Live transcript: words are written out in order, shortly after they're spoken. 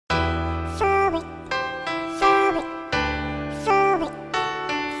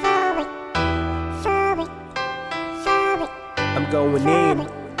going in.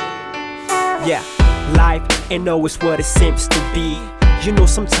 Yeah, life ain't always what it seems to be. You know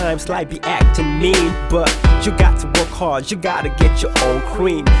sometimes life be acting mean, but you got to work hard, you gotta get your own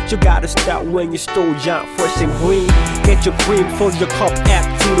cream. You gotta start when you still young, fresh and green. Get your cream, fill your cup up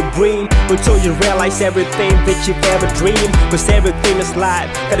to the brim, until you realize everything that you've ever dreamed. Cause everything is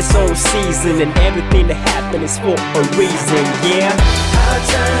life, got its own season, and everything that happens is for a reason, yeah. Hard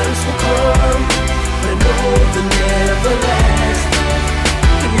times will come, but I know they'll never last.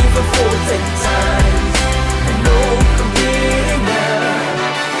 And even for 10 times, I know I'm getting now.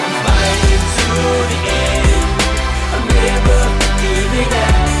 To the end, I'm never giving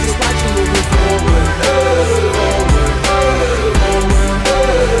up. Just watch you moving forward,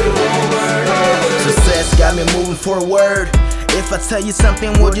 forward. Success got me moving forward. If I tell you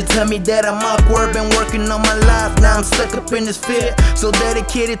something, would you tell me that I'm awkward? Been working on my life, now I'm stuck up in this fear. So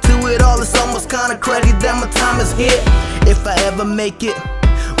dedicated to it all, it's almost kinda crazy that my time is here. If I ever make it,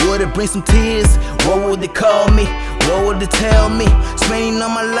 would it bring some tears? What would they call me? What would they tell me? Spending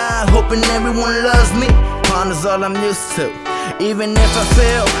on my life, hoping everyone loves me. Ponder's all I'm used to. Even if I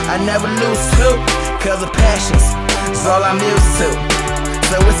fail, I never lose hope. Cause of passions, it's all I'm used to.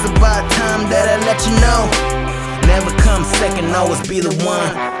 So it's about time that I let you know. Never come second, always be the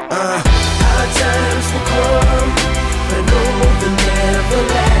one. Hard times will come, but I know they'll never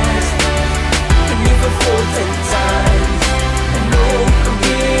last. And even for 10 times, I know I'm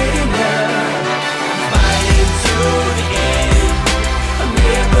getting up. Fighting to the end, I'm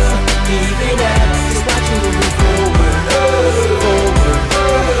never giving up. Just watch you moving forward, forward,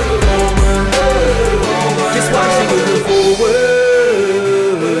 forward. Just watch you moving forward.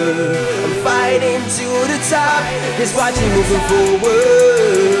 I'm fighting to the top. Just watch you moving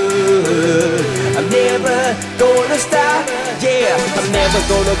forward. I'm never gonna stop. Yeah, I'm never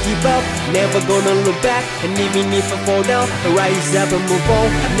gonna give up, never gonna look back. And even if I fall down, I rise up and move on.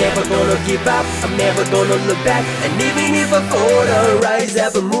 I'm never gonna give up, I'm never gonna look back. And even if I fall down, I rise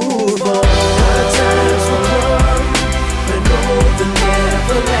up and move on. Hard times will come, but I know they'll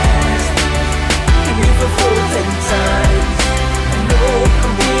never last. And even for 10 times, I know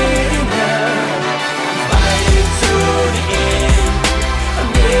I'm getting up. Fighting to the end, I'm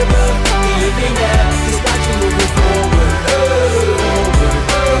never giving up. Just watch you moving forward.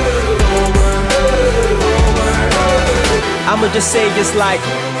 I'ma just say just like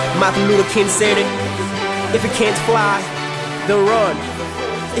Martin Luther King said it. If you can't fly, then run.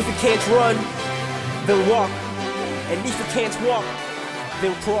 If you can't run, then walk. And if you can't walk,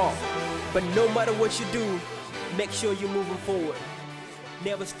 then crawl. But no matter what you do, make sure you're moving forward.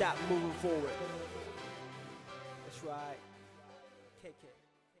 Never stop moving forward.